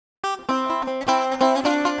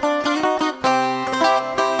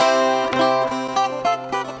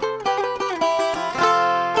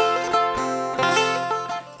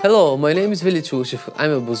Hello, my name is Velichushev.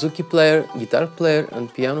 I'm a Bouzouki player, guitar player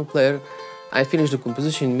and piano player. I finished the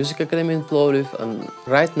composition in Music Academy in Plovdiv, and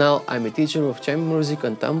right now I'm a teacher of chamber music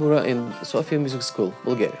and tambura in Sofia Music School,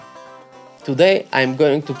 Bulgaria. Today I'm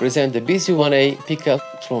going to present the BZ-1A pickup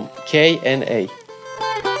from KNA.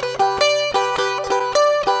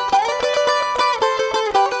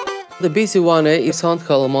 The BZ-1A is a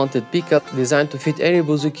soundhole mounted pickup designed to fit any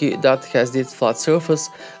Bouzouki that has this flat surface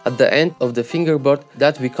at the end of the fingerboard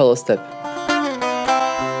that we call a step.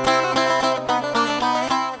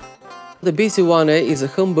 The BZ-1A is a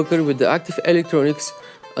humbucker with the active electronics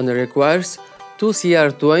and requires two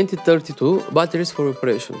CR2032 batteries for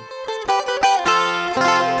operation.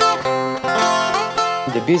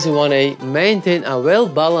 The BZ-1A maintains a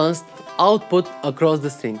well-balanced output across the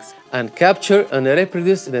strings and capture and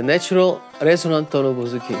reproduce the natural resonant tone of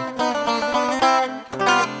Bouzouki.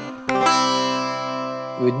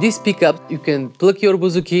 With this pickup, you can plug your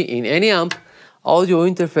Bouzouki in any amp, audio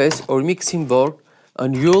interface or mixing board,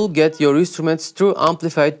 and you'll get your instrument's true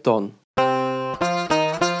amplified tone.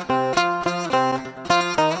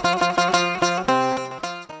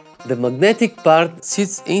 The magnetic part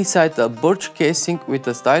sits inside a birch casing with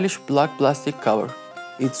a stylish black plastic cover.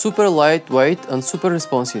 It's super lightweight and super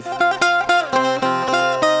responsive.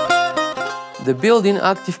 The built-in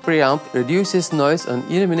active preamp reduces noise and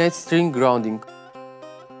eliminates string grounding.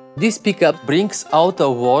 This pickup brings out a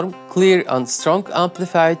warm, clear and strong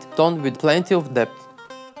amplified tone with plenty of depth.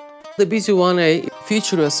 The BZ-1A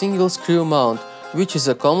features a single screw mount, which is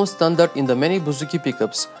a common standard in the many Bouzouki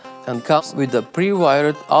pickups, and comes with a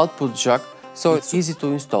pre-wired output jack, so it's easy to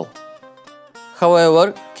install.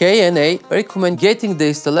 However, KNA recommends getting the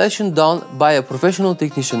installation done by a professional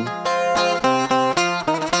technician.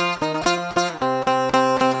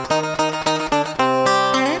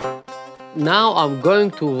 Now I'm going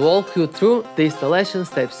to walk you through the installation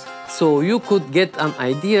steps, so you could get an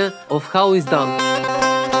idea of how it's done.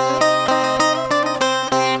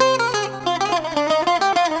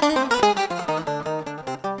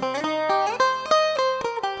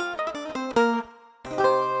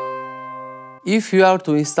 If you are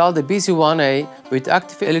to install the BZ-1A with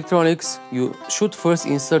active electronics, you should first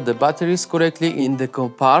insert the batteries correctly in the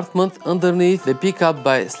compartment underneath the pickup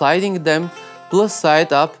by sliding them plus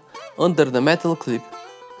side up under the metal clip.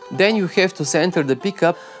 Then you have to center the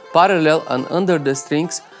pickup parallel and under the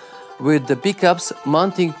strings with the pickup's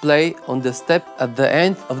mounting plate on the step at the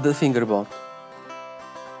end of the fingerboard.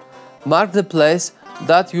 Mark the place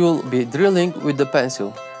that you'll be drilling with the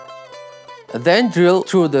pencil. Then drill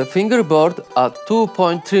through the fingerboard a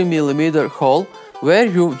 2.3 mm hole where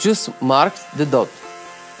you just marked the dot.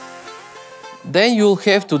 Then you'll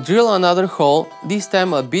have to drill another hole, this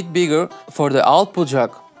time a bit bigger, for the output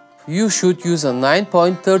jack. You should use a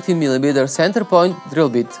 9.30 mm center point drill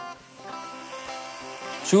bit.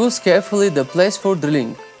 Choose carefully the place for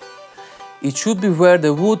drilling. It should be where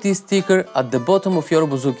the wood is thicker at the bottom of your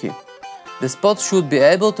Bouzouki. The spot should be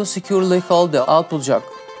able to securely hold the output jack.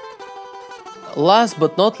 Last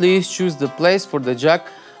but not least, choose the place for the jack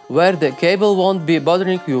where the cable won't be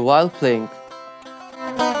bothering you while playing.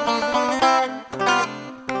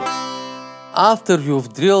 After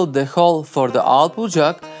you've drilled the hole for the output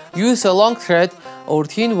jack, use a long thread or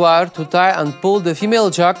thin wire to tie and pull the female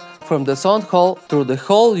jack from the sound hole through the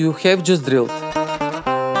hole you have just drilled.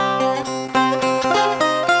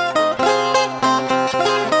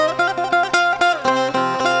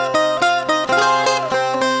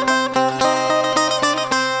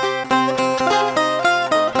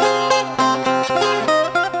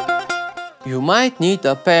 You might need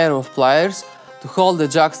a pair of pliers to hold the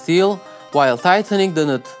jack still while tightening the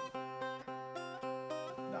nut.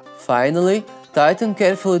 Finally, tighten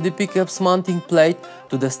carefully the pickup's mounting plate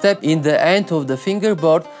to the step in the end of the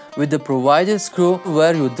fingerboard with the provided screw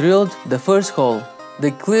where you drilled the first hole.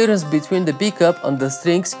 The clearance between the pickup and the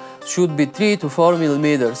strings should be 3 to 4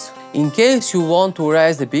 mm. In case you want to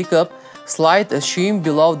raise the pickup, slide a shim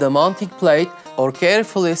below the mounting plate or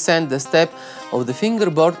carefully sand the step of the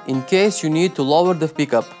fingerboard in case you need to lower the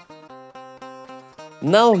pickup.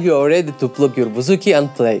 Now you are ready to plug your Bouzouki and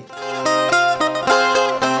play.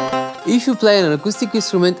 If you play an acoustic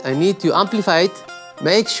instrument and need to amplify it,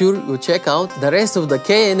 make sure you check out the rest of the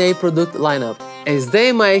KNA product lineup, as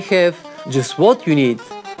they might have just what you need.